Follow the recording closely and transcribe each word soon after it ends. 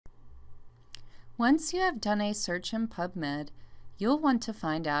Once you have done a search in PubMed, you'll want to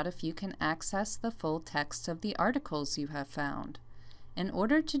find out if you can access the full text of the articles you have found. In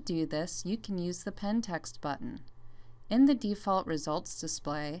order to do this, you can use the PennText button. In the default results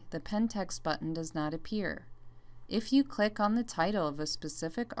display, the PennText button does not appear. If you click on the title of a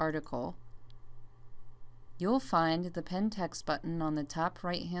specific article, you'll find the PennText button on the top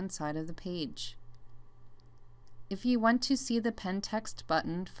right-hand side of the page. If you want to see the PennText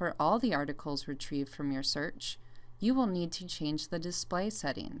button for all the articles retrieved from your search, you will need to change the display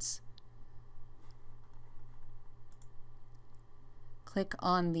settings. Click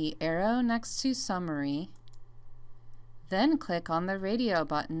on the arrow next to Summary, then click on the radio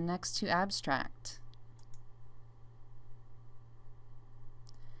button next to Abstract.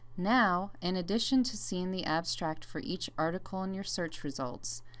 Now, in addition to seeing the abstract for each article in your search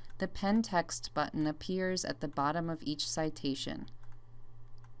results, the PennText button appears at the bottom of each citation.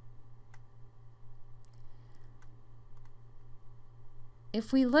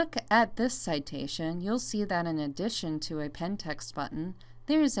 If we look at this citation, you'll see that in addition to a PennText button,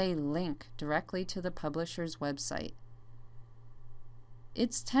 there is a link directly to the publisher's website.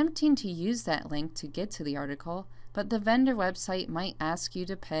 It's tempting to use that link to get to the article, but the vendor website might ask you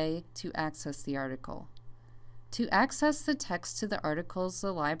to pay to access the article. To access the text to the articles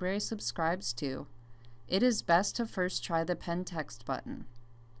the library subscribes to, it is best to first try the PennText button.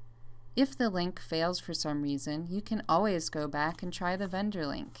 If the link fails for some reason, you can always go back and try the vendor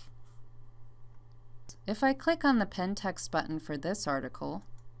link. If I click on the PennText button for this article,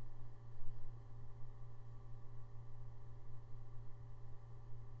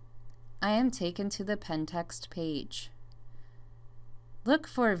 I am taken to the PennText page. Look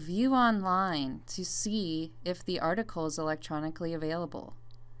for View Online to see if the article is electronically available.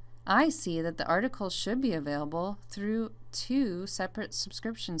 I see that the article should be available through 2 separate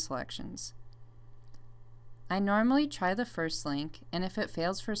subscription selections. I normally try the first link, and if it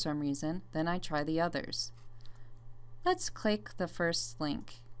fails for some reason, then I try the others. Let's click the first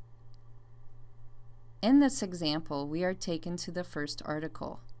link. In this example, we are taken to the first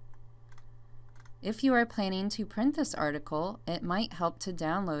article. If you are planning to print this article, it might help to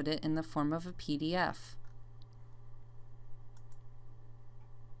download it in the form of a PDF.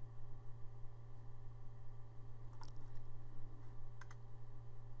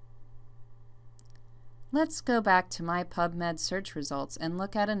 Let's go back to my PubMed search results and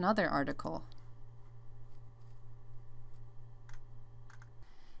look at another article.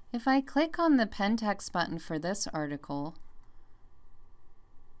 If I click on the PennText button for this article,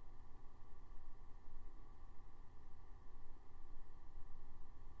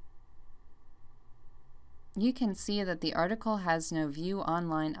 you can see that the article has no View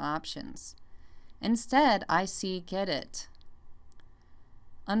Online options. Instead, I see Get It.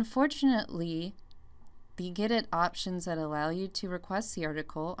 Unfortunately, the Get It options that allow you to request the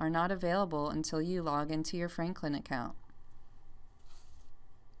article are not available until you log into your Franklin account.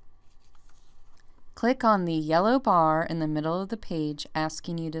 Click on the yellow bar in the middle of the page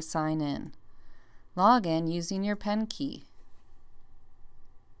asking you to sign in. Log in using your Penn key.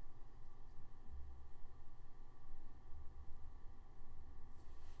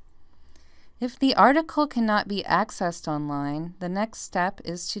 If the article cannot be accessed online, the next step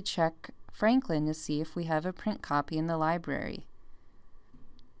is to check Franklin to see if we have a print copy in the library.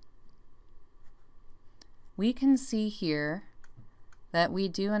 We can see here that we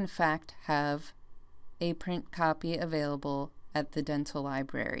do in fact have a print copy available at the dental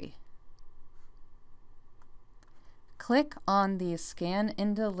library. Click on the Scan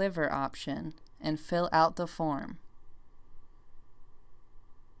and Deliver option and fill out the form.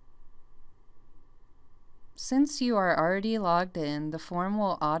 Since you are already logged in, the form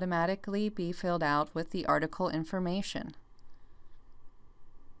will automatically be filled out with the article information.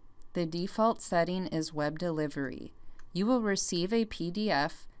 The default setting is web delivery. You will receive a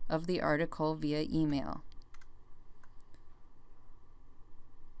PDF of the article via email.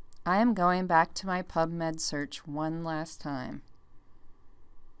 I am going back to my PubMed search one last time.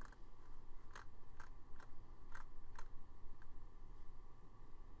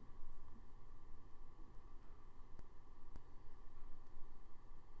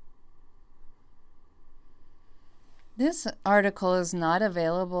 This article is not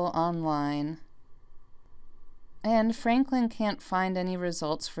available online, and Franklin can't find any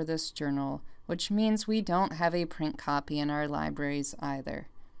results for this journal, which means we don't have a print copy in our libraries either.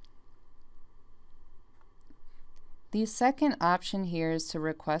 The second option here is to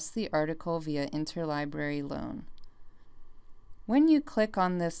request the article via interlibrary loan. When you click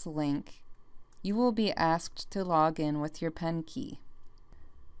on this link, you will be asked to log in with your Penn key.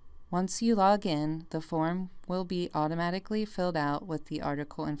 Once you log in, the form will be automatically filled out with the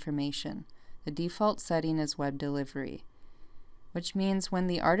article information. The default setting is web delivery, which means when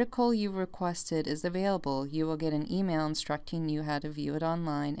the article you requested is available, you will get an email instructing you how to view it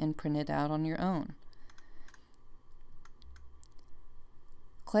online and print it out on your own.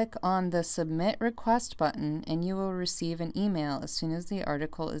 Click on the Submit Request button and you will receive an email as soon as the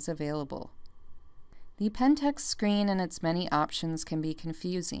article is available. The PennText screen and its many options can be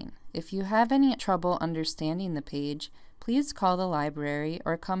confusing. If you have any trouble understanding the page, please call the library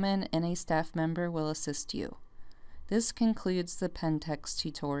or come in and a staff member will assist you. This concludes the PennText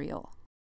tutorial.